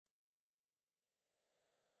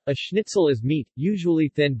A schnitzel is meat, usually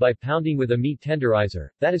thinned by pounding with a meat tenderizer,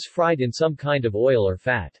 that is fried in some kind of oil or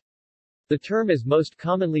fat. The term is most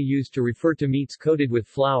commonly used to refer to meats coated with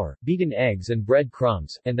flour, beaten eggs and bread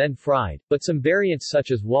crumbs, and then fried, but some variants such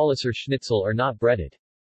as Walliser schnitzel are not breaded.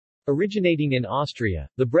 Originating in Austria,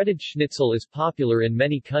 the breaded schnitzel is popular in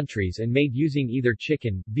many countries and made using either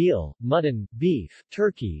chicken, veal, mutton, beef,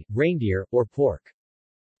 turkey, reindeer, or pork.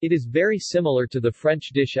 It is very similar to the French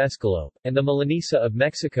dish escalope, and the milanesa of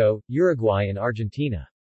Mexico, Uruguay and Argentina.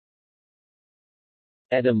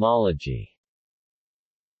 Etymology.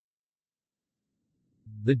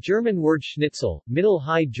 The German word Schnitzel, Middle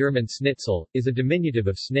High German Schnitzel, is a diminutive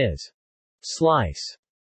of Schniz, slice.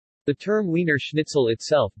 The term Wiener Schnitzel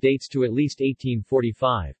itself dates to at least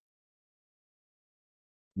 1845.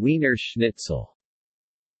 Wiener Schnitzel.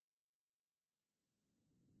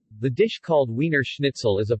 The dish called Wiener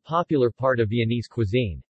Schnitzel is a popular part of Viennese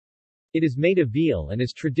cuisine. It is made of veal and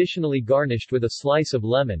is traditionally garnished with a slice of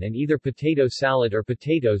lemon and either potato salad or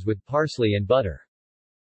potatoes with parsley and butter.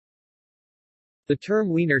 The term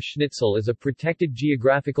Wiener Schnitzel is a protected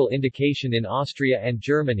geographical indication in Austria and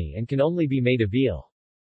Germany and can only be made of veal.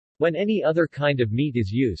 When any other kind of meat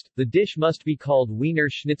is used, the dish must be called Wiener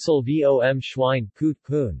Schnitzel vom Schwein, Put,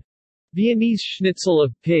 Poon. Viennese Schnitzel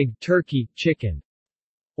of pig, turkey, chicken.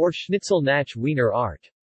 Or Schnitzel nach Wiener Art.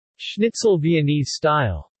 Schnitzel Viennese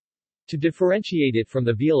style. To differentiate it from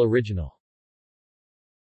the veal original.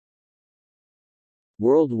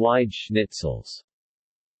 Worldwide schnitzels.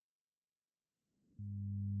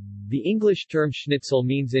 The English term schnitzel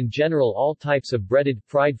means in general all types of breaded,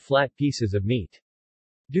 fried flat pieces of meat.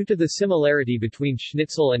 Due to the similarity between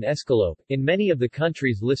schnitzel and escalope, in many of the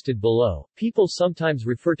countries listed below, people sometimes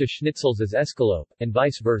refer to schnitzels as escalope, and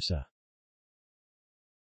vice versa.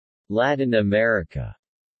 Latin America.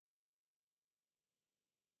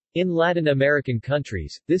 In Latin American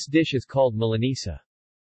countries, this dish is called milanesa.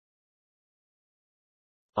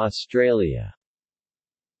 Australia.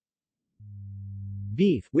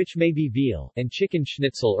 Beef, which may be veal, and chicken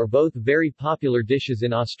schnitzel are both very popular dishes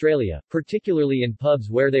in Australia, particularly in pubs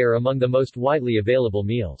where they are among the most widely available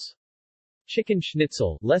meals. Chicken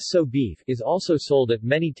schnitzel, less so beef, is also sold at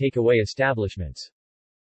many takeaway establishments.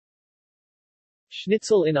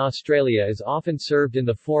 Schnitzel in Australia is often served in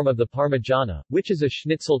the form of the parmigiana, which is a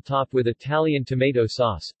schnitzel topped with Italian tomato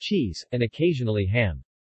sauce, cheese, and occasionally ham.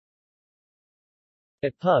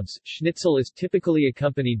 At pubs, schnitzel is typically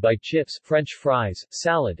accompanied by chips, French fries,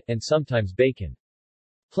 salad, and sometimes bacon.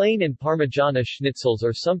 Plain and Parmigiana schnitzels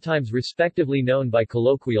are sometimes respectively known by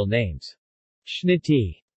colloquial names.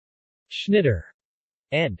 Schnitti, Schnitter,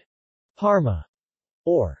 and Parma,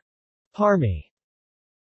 or Parmi.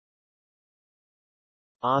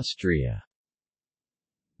 Austria.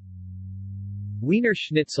 Wiener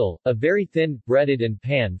Schnitzel, a very thin, breaded and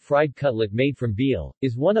pan-fried cutlet made from veal,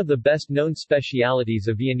 is one of the best-known specialities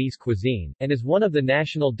of Viennese cuisine, and is one of the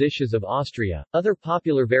national dishes of Austria. Other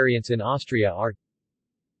popular variants in Austria are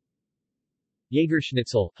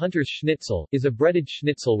Jägerschnitzel, Hunter's Schnitzel, is a breaded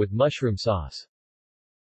schnitzel with mushroom sauce.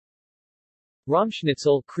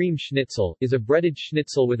 Rahmschnitzel, cream schnitzel, is a breaded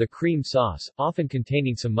schnitzel with a cream sauce, often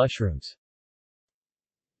containing some mushrooms.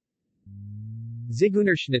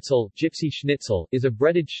 Zigeuner Schnitzel, Gypsy Schnitzel, is a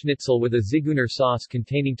breaded schnitzel with a zigeuner sauce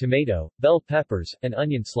containing tomato, bell peppers, and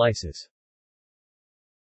onion slices.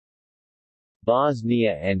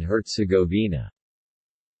 Bosnia and Herzegovina.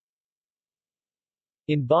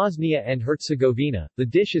 In Bosnia and Herzegovina, the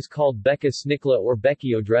dish is called Beka Snikla or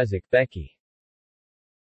Beki Odrezak, Beki.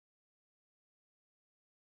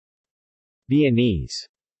 Viennese.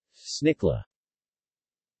 Snikla.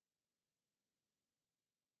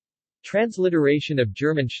 Transliteration of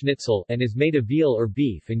German schnitzel, and is made of veal or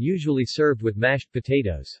beef and usually served with mashed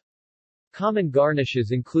potatoes. Common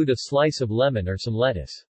garnishes include a slice of lemon or some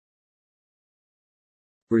lettuce.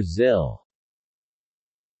 Brazil.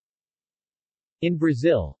 In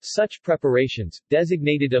Brazil, such preparations,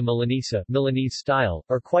 designated a milanesa, Milanese style,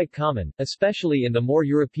 are quite common, especially in the more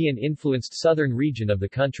European-influenced southern region of the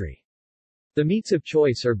country. The meats of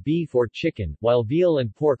choice are beef or chicken, while veal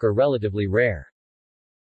and pork are relatively rare.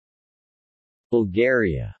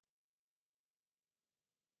 Bulgaria.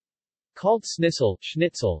 Called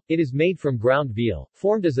schnitzel, it is made from ground veal,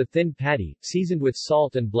 formed as a thin patty, seasoned with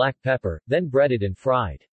salt and black pepper, then breaded and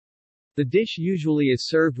fried. The dish usually is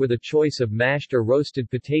served with a choice of mashed or roasted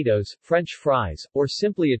potatoes, French fries, or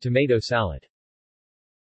simply a tomato salad.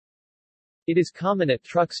 It is common at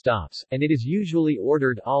truck stops, and it is usually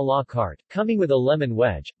ordered à la carte, coming with a lemon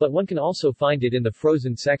wedge, but one can also find it in the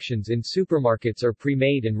frozen sections in supermarkets or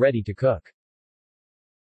pre-made and ready to cook.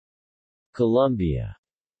 Colombia.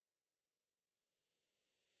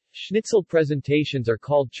 Schnitzel presentations are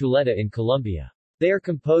called chuleta in Colombia. They are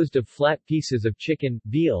composed of flat pieces of chicken,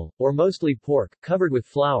 veal, or mostly pork, covered with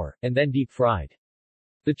flour, and then deep fried.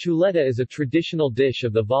 The chuleta is a traditional dish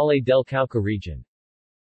of the Valle del Cauca region.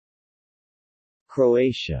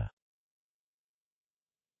 Croatia.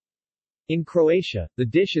 In Croatia, the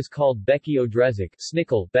dish is called beki odrezik,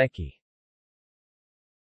 Schnitzel, beki.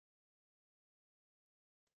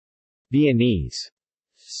 Viennese.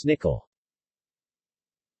 Schnitzel.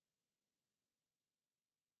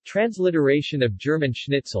 Transliteration of German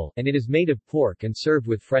Schnitzel, and it is made of pork and served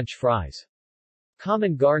with French fries.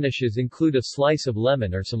 Common garnishes include a slice of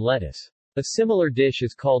lemon or some lettuce. A similar dish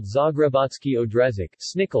is called zagrebatsky odrezik,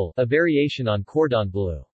 Schnitzel, a variation on cordon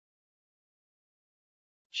bleu.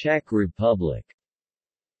 Czech Republic.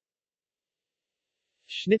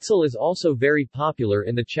 Schnitzel is also very popular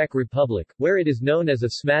in the Czech Republic, where it is known as a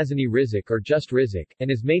smazany rizik or just rizik,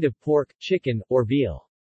 and is made of pork, chicken, or veal.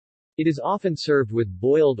 It is often served with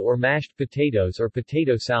boiled or mashed potatoes or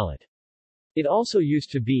potato salad. It also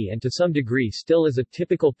used to be and to some degree still is a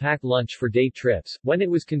typical packed lunch for day trips, when it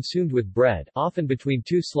was consumed with bread, often between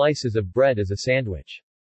two slices of bread as a sandwich.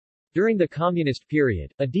 During the communist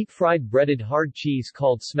period, a deep-fried breaded hard cheese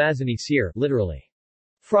called smazany syr, literally,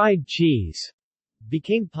 fried cheese,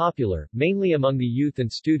 became popular, mainly among the youth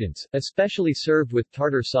and students, especially served with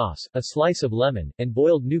tartar sauce, a slice of lemon, and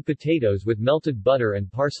boiled new potatoes with melted butter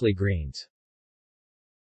and parsley greens.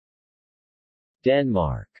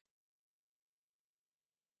 Denmark.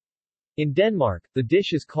 In Denmark, the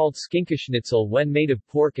dish is called skinkesnitzel when made of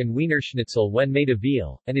pork and wienerschnitzel when made of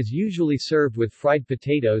veal, and is usually served with fried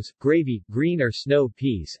potatoes, gravy, green or snow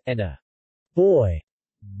peas, and a boy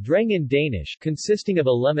dreng in Danish, consisting of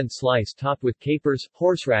a lemon slice topped with capers,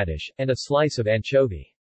 horseradish, and a slice of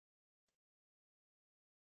anchovy.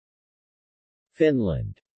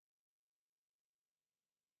 Finland.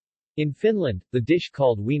 In Finland, the dish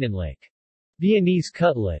called Viennenlake, Viennese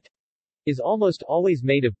cutlet, is almost always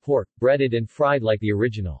made of pork, breaded and fried like the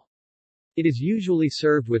original. It is usually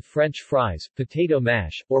served with French fries, potato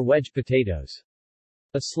mash, or wedge potatoes.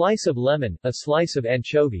 A slice of lemon, a slice of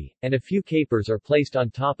anchovy, and a few capers are placed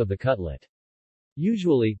on top of the cutlet.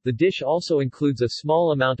 Usually, the dish also includes a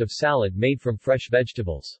small amount of salad made from fresh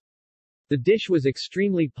vegetables. The dish was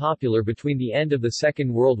extremely popular between the end of the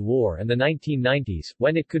Second World War and the 1990s,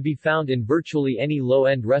 when it could be found in virtually any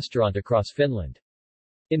low-end restaurant across Finland.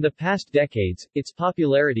 In the past decades, its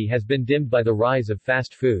popularity has been dimmed by the rise of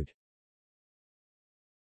fast food.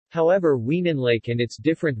 However, Viennenlake and its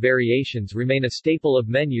different variations remain a staple of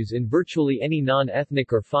menus in virtually any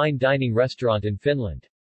non-ethnic or fine dining restaurant in Finland.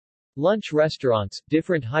 Lunch restaurants,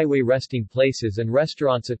 different highway resting places and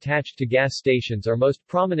restaurants attached to gas stations are most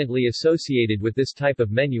prominently associated with this type of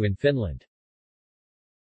menu in Finland.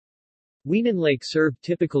 Viennenlake served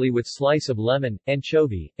typically with slice of lemon,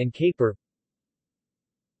 anchovy, and caper.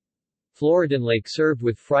 Floridanlake served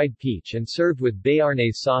with fried peach and served with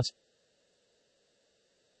béarnaise sauce.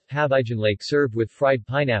 Havigenlake served with fried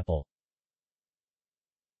pineapple.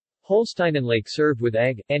 Holsteinenlake served with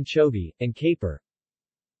egg, anchovy, and caper.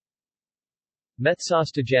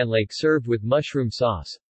 Metsostajanlake served with mushroom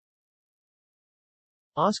sauce.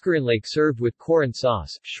 Oscarinlake served with corn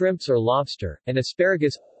sauce, shrimps or lobster, and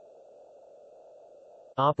asparagus.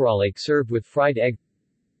 Operalake served with fried egg.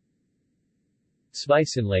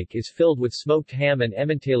 Svicenlake is filled with smoked ham and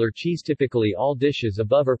Emmentaler cheese. Typically all dishes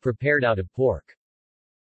above are prepared out of pork.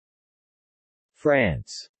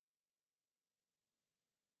 France.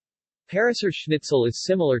 Pariser schnitzel is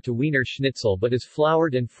similar to Wiener schnitzel but is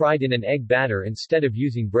floured and fried in an egg batter instead of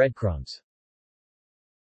using breadcrumbs.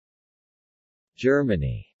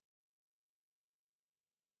 Germany.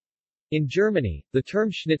 In Germany, the term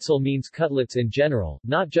schnitzel means cutlets in general,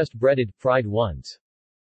 not just breaded, fried ones.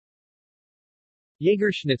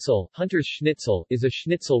 Jägerschnitzel, hunter's schnitzel, is a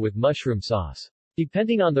schnitzel with mushroom sauce.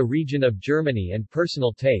 Depending on the region of Germany and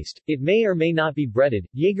personal taste, it may or may not be breaded.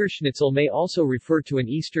 Jägerschnitzel may also refer to an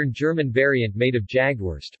Eastern German variant made of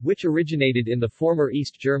Jagdwurst, which originated in the former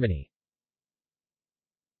East Germany.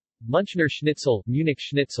 Münchner Schnitzel, Munich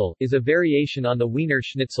Schnitzel, is a variation on the Wiener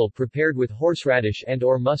Schnitzel prepared with horseradish and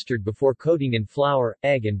or mustard before coating in flour,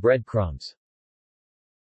 egg and breadcrumbs.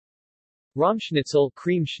 Rahmschnitzel,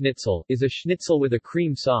 cream schnitzel, is a schnitzel with a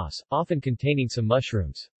cream sauce, often containing some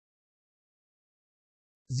mushrooms.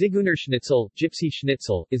 Zigeunerschnitzel, Gypsy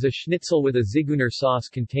Schnitzel, is a schnitzel with a Zigeuner sauce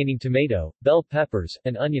containing tomato, bell peppers,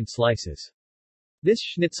 and onion slices. This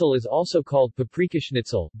schnitzel is also called paprika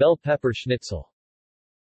schnitzel, bell pepper schnitzel.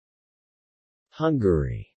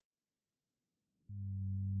 Hungary.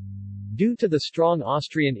 Due to the strong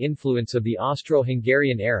Austrian influence of the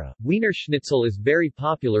Austro-Hungarian era, Wiener Schnitzel is very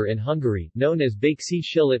popular in Hungary, known as Béksi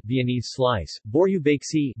Shillet Viennese slice, Borjú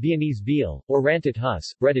Béksi Viennese veal, or Rantit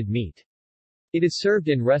Hus, breaded meat. It is served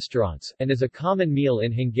in restaurants, and is a common meal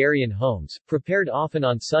in Hungarian homes, prepared often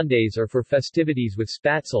on Sundays or for festivities with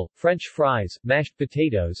spätzle, French fries, mashed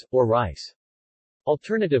potatoes, or rice.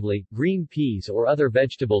 Alternatively, green peas or other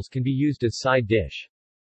vegetables can be used as side dish.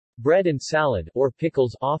 Bread and salad, or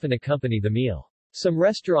pickles, often accompany the meal. Some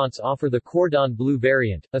restaurants offer the cordon bleu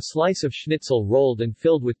variant, a slice of schnitzel rolled and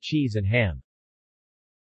filled with cheese and ham.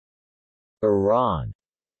 Iran.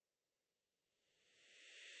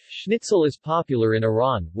 Schnitzel is popular in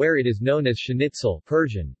Iran, where it is known as Schnitzel,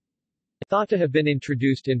 Persian. Thought to have been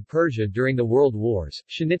introduced in Persia during the World Wars,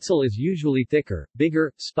 Schnitzel is usually thicker,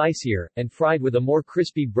 bigger, spicier, and fried with a more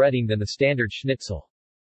crispy breading than the standard Schnitzel.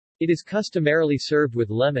 It is customarily served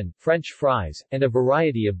with lemon, French fries, and a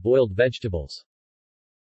variety of boiled vegetables.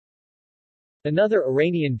 Another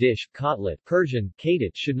Iranian dish, kotlet, Persian,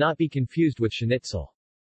 kadet, should not be confused with Schnitzel.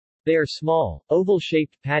 They are small,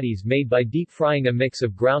 oval-shaped patties made by deep-frying a mix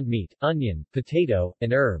of ground meat, onion, potato,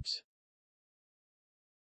 and herbs.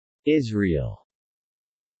 Israel.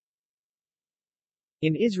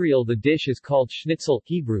 In Israel the dish is called schnitzel,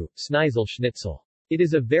 Hebrew, Schnitzel schnitzel. It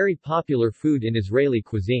is a very popular food in Israeli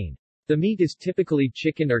cuisine. The meat is typically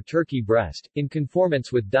chicken or turkey breast, in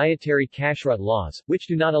conformance with dietary kashrut laws, which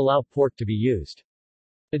do not allow pork to be used.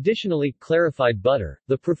 Additionally, clarified butter,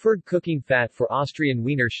 the preferred cooking fat for Austrian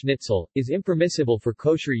Wiener Schnitzel, is impermissible for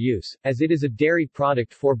kosher use, as it is a dairy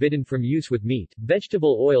product forbidden from use with meat.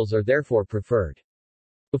 Vegetable oils are therefore preferred.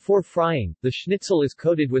 Before frying, the schnitzel is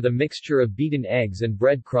coated with a mixture of beaten eggs and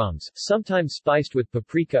bread crumbs, sometimes spiced with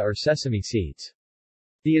paprika or sesame seeds.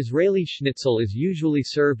 The Israeli schnitzel is usually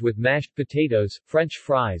served with mashed potatoes, French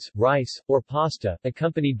fries, rice, or pasta,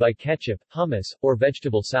 accompanied by ketchup, hummus, or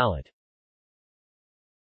vegetable salad.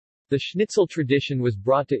 The schnitzel tradition was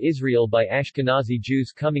brought to Israel by Ashkenazi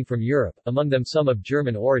Jews coming from Europe, among them some of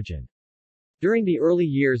German origin. During the early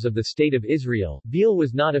years of the State of Israel, veal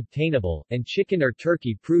was not obtainable, and chicken or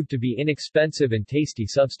turkey proved to be inexpensive and tasty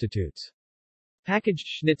substitutes. Packaged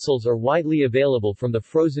schnitzels are widely available from the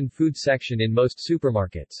frozen food section in most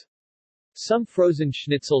supermarkets. Some frozen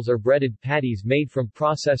schnitzels are breaded patties made from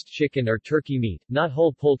processed chicken or turkey meat, not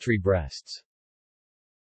whole poultry breasts.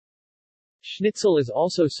 Schnitzel is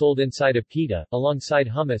also sold inside a pita, alongside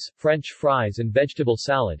hummus, French fries and vegetable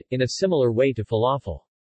salad, in a similar way to falafel.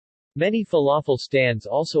 Many falafel stands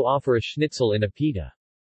also offer a schnitzel in a pita.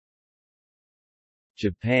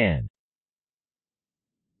 Japan.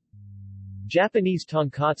 Japanese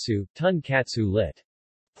tonkatsu, tonkatsu lit.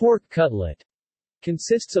 Pork cutlet,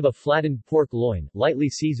 consists of a flattened pork loin, lightly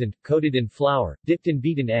seasoned, coated in flour, dipped in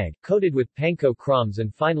beaten egg, coated with panko crumbs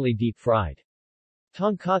and finally deep-fried.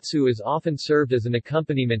 Tonkatsu is often served as an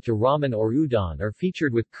accompaniment to ramen or udon or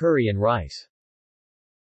featured with curry and rice.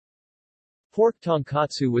 Pork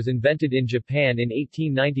tonkatsu was invented in Japan in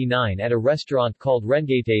 1899 at a restaurant called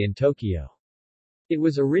Rengate in Tokyo. It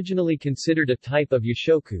was originally considered a type of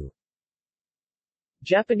yoshoku.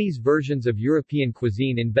 Japanese versions of European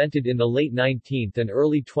cuisine invented in the late 19th and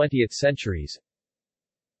early 20th centuries,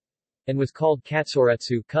 and was called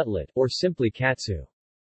katsuretsu, cutlet, or simply katsu.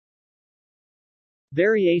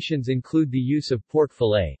 Variations include the use of pork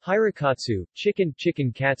fillet, hirokatsu, chicken,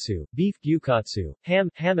 chicken katsu, beef, gyukatsu, ham,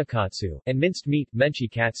 hamikatsu, and minced meat, menchi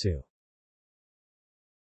katsu.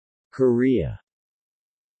 Korea.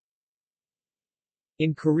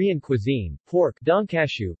 In Korean cuisine, pork,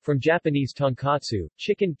 donkashu, from Japanese tonkatsu,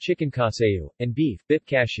 chicken, chickenkaseu, and beef,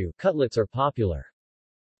 bipkashu, cutlets are popular.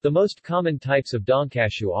 The most common types of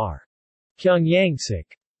donkashu are Pyongyangsik,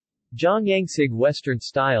 Jongyangsig Western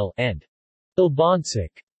style, and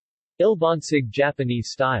Ilbonsik, Ilbonsig Japanese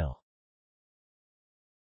style.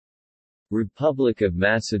 Republic of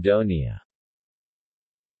Macedonia.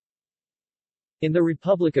 In the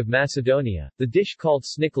Republic of Macedonia, the dish called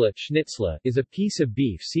snikla, schnitzla, is a piece of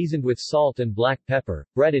beef seasoned with salt and black pepper,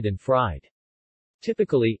 breaded and fried.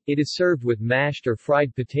 Typically, it is served with mashed or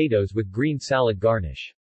fried potatoes with green salad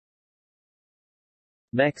garnish.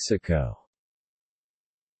 Mexico.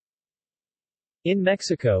 In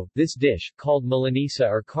Mexico, this dish, called milanesa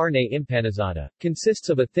or carne empanizada, consists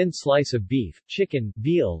of a thin slice of beef, chicken,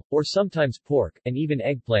 veal, or sometimes pork, and even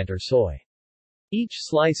eggplant or soy. Each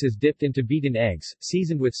slice is dipped into beaten eggs,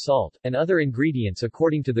 seasoned with salt, and other ingredients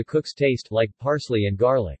according to the cook's taste, like parsley and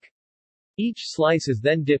garlic. Each slice is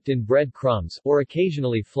then dipped in bread crumbs, or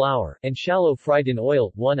occasionally flour, and shallow fried in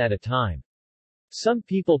oil, one at a time. Some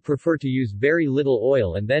people prefer to use very little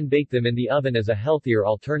oil and then bake them in the oven as a healthier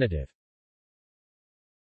alternative.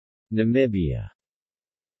 Namibia.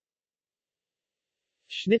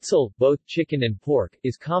 Schnitzel, both chicken and pork,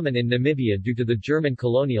 is common in Namibia due to the German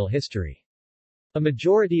colonial history. A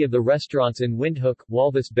majority of the restaurants in Windhoek,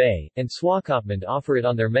 Walvis Bay, and Swakopmund offer it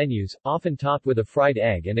on their menus, often topped with a fried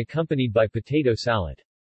egg and accompanied by potato salad.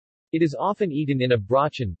 It is often eaten in a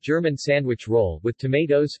brochen, German sandwich roll, with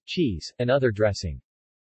tomatoes, cheese, and other dressing.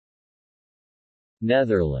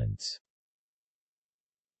 Netherlands.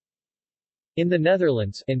 In the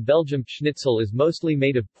Netherlands, and Belgium, schnitzel is mostly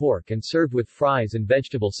made of pork and served with fries and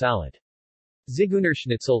vegetable salad.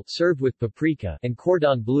 Zigeunerschnitzel, served with paprika, and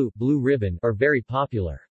cordon bleu, blue ribbon, are very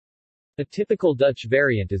popular. A typical Dutch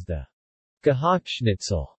variant is the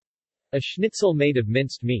gehaktschnitzel, a schnitzel made of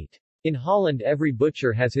minced meat. In Holland every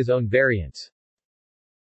butcher has his own variants.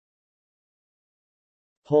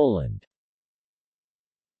 Poland.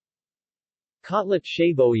 Kotlet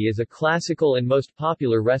shabowy is a classical and most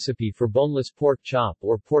popular recipe for boneless pork chop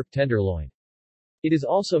or pork tenderloin. It is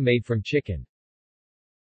also made from chicken.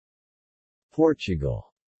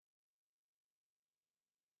 Portugal.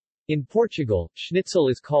 In Portugal, schnitzel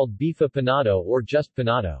is called bife panado or just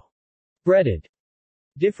panado. Breaded.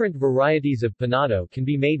 Different varieties of panado can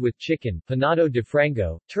be made with chicken, panado de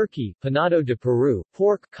frango, turkey, panado de Peru,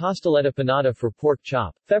 pork, costeleta panada for pork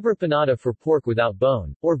chop, febre panada for pork without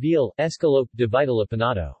bone, or veal, escalope de vitela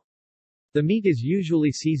panado. The meat is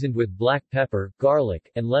usually seasoned with black pepper,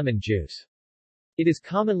 garlic, and lemon juice. It is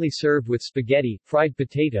commonly served with spaghetti, fried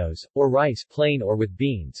potatoes, or rice, plain or with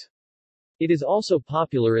beans. It is also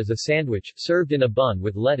popular as a sandwich, served in a bun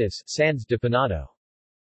with lettuce, sans de panado.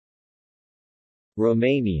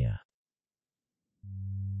 Romania.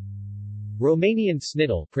 Romanian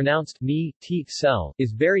schnitzel, pronounced ni, t, sel,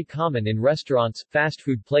 is very common in restaurants, fast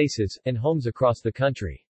food places, and homes across the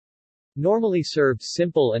country. Normally served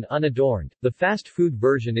simple and unadorned, the fast food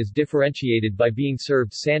version is differentiated by being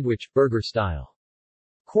served sandwich, burger style.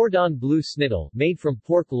 Cordon bleu schnitzel, made from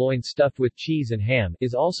pork loin stuffed with cheese and ham,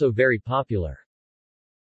 is also very popular.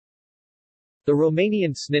 The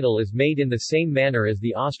Romanian schnitzel is made in the same manner as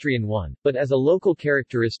the Austrian one, but as a local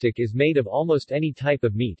characteristic is made of almost any type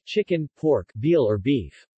of meat, chicken, pork, veal or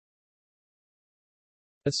beef.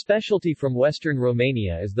 A specialty from western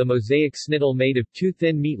Romania is the mosaic schnitzel made of two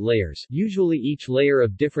thin meat layers, usually each layer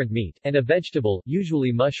of different meat, and a vegetable,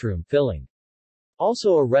 usually mushroom, filling.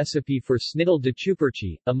 Also a recipe for schnitzel de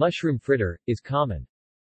ciuperci, a mushroom fritter, is common.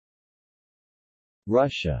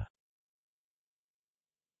 Russia.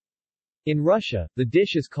 In Russia, the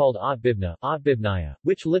dish is called otbivna,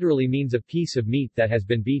 which literally means a piece of meat that has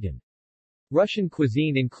been beaten. Russian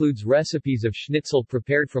cuisine includes recipes of schnitzel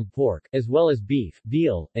prepared from pork, as well as beef,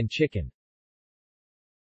 veal, and chicken.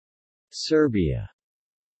 Serbia.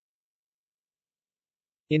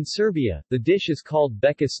 In Serbia, the dish is called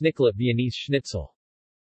beka snikla Viennese schnitzel.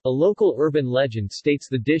 A local urban legend states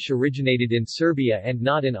the dish originated in Serbia and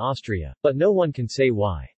not in Austria, but no one can say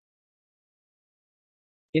why.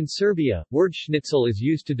 In Serbia, word schnitzel is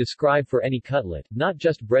used to describe for any cutlet, not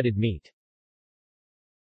just breaded meat.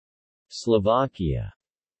 Slovakia.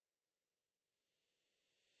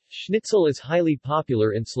 Schnitzel is highly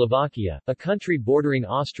popular in Slovakia, a country bordering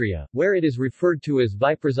Austria, where it is referred to as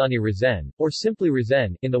vyprzani rezen, or simply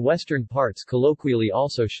rezen, in the western parts colloquially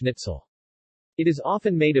also schnitzel. It is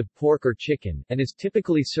often made of pork or chicken, and is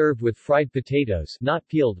typically served with fried potatoes, not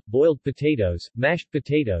peeled, boiled potatoes, mashed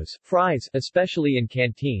potatoes, fries, especially in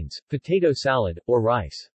canteens, potato salad, or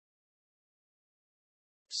rice.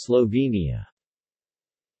 Slovenia.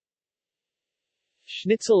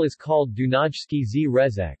 Schnitzel is called dunajski z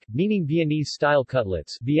rezak, meaning Viennese-style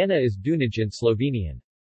cutlets. Vienna is dunaj in Slovenian.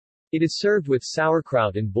 It is served with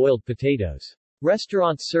sauerkraut and boiled potatoes.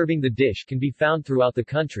 Restaurants serving the dish can be found throughout the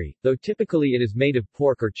country, though typically it is made of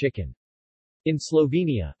pork or chicken. In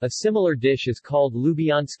Slovenia, a similar dish is called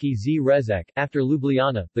ljubljanski z rezak, after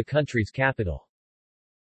Ljubljana, the country's capital.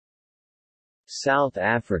 South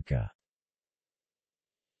Africa.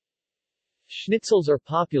 Schnitzels are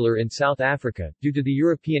popular in South Africa, due to the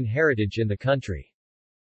European heritage in the country.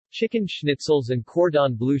 Chicken schnitzels and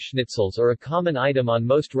cordon bleu schnitzels are a common item on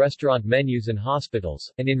most restaurant menus and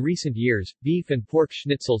hospitals, and in recent years, beef and pork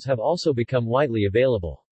schnitzels have also become widely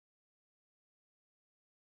available.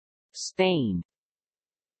 Spain.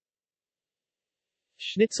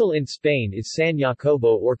 Schnitzel in Spain is San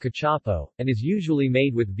Jacobo or cachapo, and is usually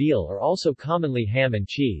made with veal or also commonly ham and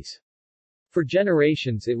cheese. For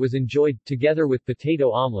generations it was enjoyed, together with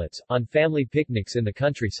potato omelets, on family picnics in the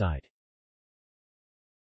countryside.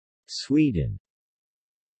 Sweden.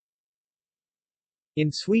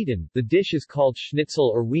 In Sweden, the dish is called Schnitzel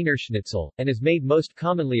or Wiener Schnitzel, and is made most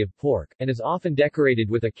commonly of pork, and is often decorated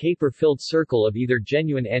with a caper-filled circle of either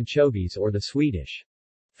genuine anchovies or the Swedish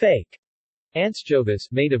fake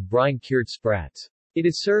ansjovis made of brine-cured sprats. It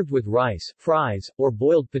is served with rice, fries, or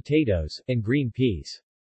boiled potatoes, and green peas.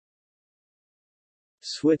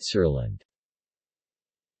 Switzerland.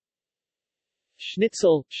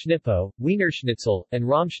 Schnitzel, Schnippo, Wiener Schnitzel, and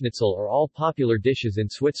Rahmschnitzel are all popular dishes in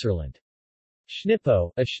Switzerland.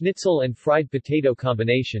 Schnippo, a schnitzel and fried potato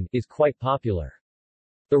combination, is quite popular.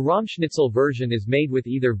 The Rahmschnitzel version is made with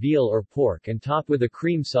either veal or pork and topped with a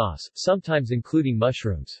cream sauce, sometimes including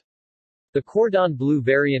mushrooms. The cordon bleu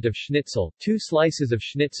variant of schnitzel, 2 slices of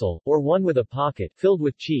schnitzel, or one with a pocket, filled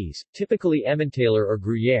with cheese, typically Emmentaler or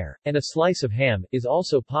Gruyère, and a slice of ham, is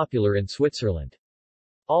also popular in Switzerland.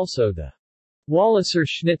 Also the Walliser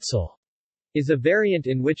Schnitzel is a variant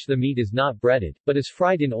in which the meat is not breaded, but is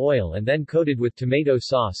fried in oil and then coated with tomato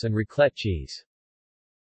sauce and raclette cheese.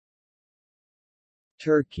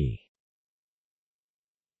 Turkey.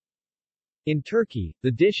 In Turkey,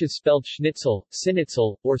 the dish is spelled Schnitzel,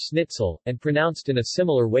 Sinitzel, or Schnitzel, and pronounced in a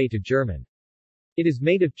similar way to German. It is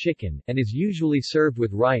made of chicken, and is usually served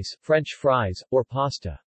with rice, French fries, or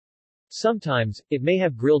pasta. Sometimes, it may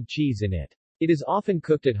have grilled cheese in it. It is often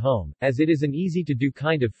cooked at home, as it is an easy-to-do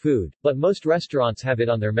kind of food, but most restaurants have it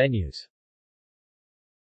on their menus.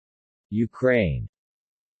 Ukraine.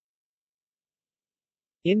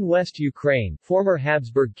 In West Ukraine, former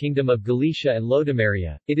Habsburg Kingdom of Galicia and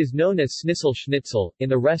Lodomeria, it is known as Schnitzel Schnitzel. In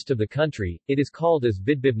the rest of the country, it is called as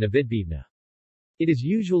Vidbibna Vidbibna. It is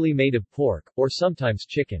usually made of pork, or sometimes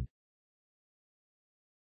chicken.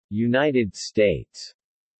 United States.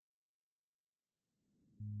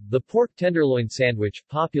 The pork tenderloin sandwich,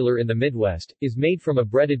 popular in the Midwest, is made from a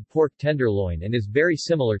breaded pork tenderloin and is very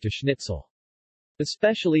similar to schnitzel.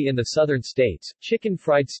 Especially in the southern states, chicken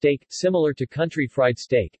fried steak, similar to country fried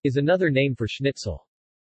steak, is another name for schnitzel.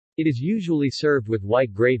 It is usually served with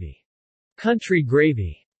white gravy. Country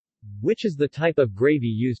gravy, which is the type of gravy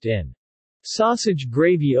used in sausage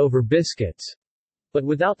gravy over biscuits, but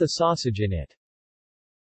without the sausage in it.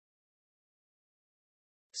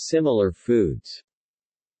 Similar foods.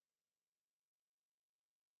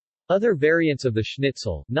 Other variants of the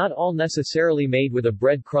schnitzel, not all necessarily made with a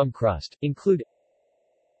bread-crumb crust, include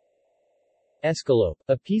escalope,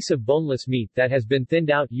 a piece of boneless meat that has been thinned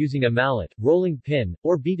out using a mallet, rolling pin,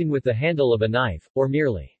 or beaten with the handle of a knife, or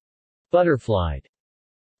merely butterflied.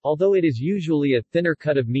 Although it is usually a thinner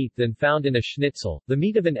cut of meat than found in a schnitzel, the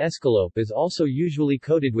meat of an escalope is also usually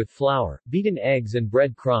coated with flour, beaten eggs and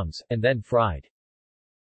bread crumbs, and then fried.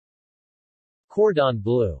 Cordon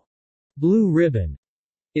bleu, blue ribbon,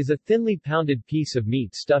 is a thinly pounded piece of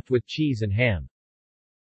meat stuffed with cheese and ham.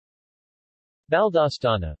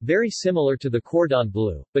 Baldostana, very similar to the cordon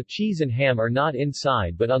bleu, but cheese and ham are not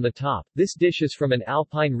inside but on the top. This dish is from an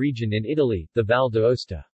alpine region in Italy, the Val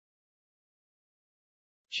d'Aosta.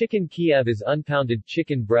 Chicken Kiev is unpounded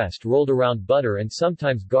chicken breast rolled around butter and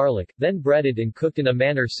sometimes garlic, then breaded and cooked in a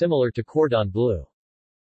manner similar to cordon bleu.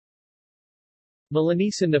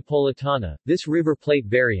 Milanesa Napolitana, this River Plate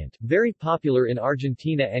variant, very popular in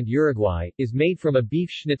Argentina and Uruguay, is made from a beef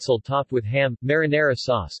schnitzel topped with ham, marinara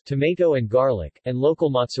sauce, tomato and garlic, and local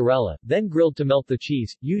mozzarella, then grilled to melt the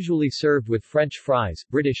cheese, usually served with French fries,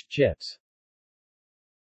 British chips.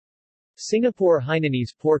 Singapore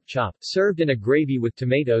Hainanese pork chop, served in a gravy with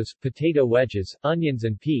tomatoes, potato wedges, onions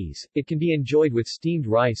and peas. It can be enjoyed with steamed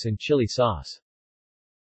rice and chili sauce.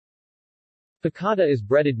 Piccata is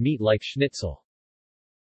breaded meat like schnitzel.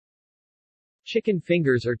 Chicken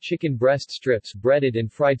fingers or chicken breast strips breaded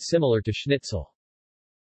and fried similar to schnitzel.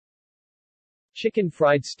 Chicken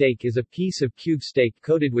fried steak is a piece of cube steak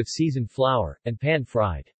coated with seasoned flour, and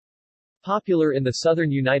pan-fried. Popular in the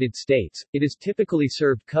southern United States, it is typically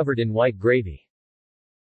served covered in white gravy.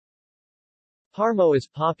 Parmo is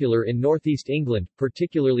popular in northeast England,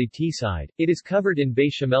 particularly Teesside. It is covered in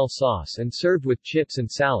bechamel sauce and served with chips and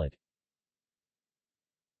salad.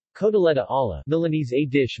 Cotoletta alla Milanese, a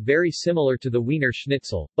dish very similar to the Wiener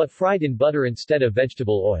Schnitzel, but fried in butter instead of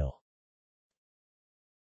vegetable oil.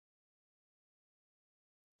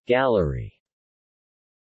 Gallery.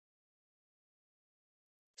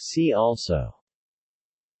 See also: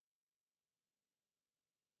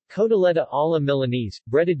 Cotoletta alla Milanese,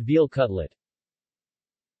 breaded veal cutlet.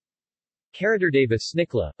 Caraterdeva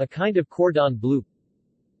snikla, a kind of cordon bleu.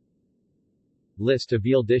 List of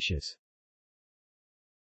veal dishes.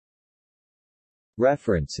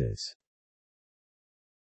 References.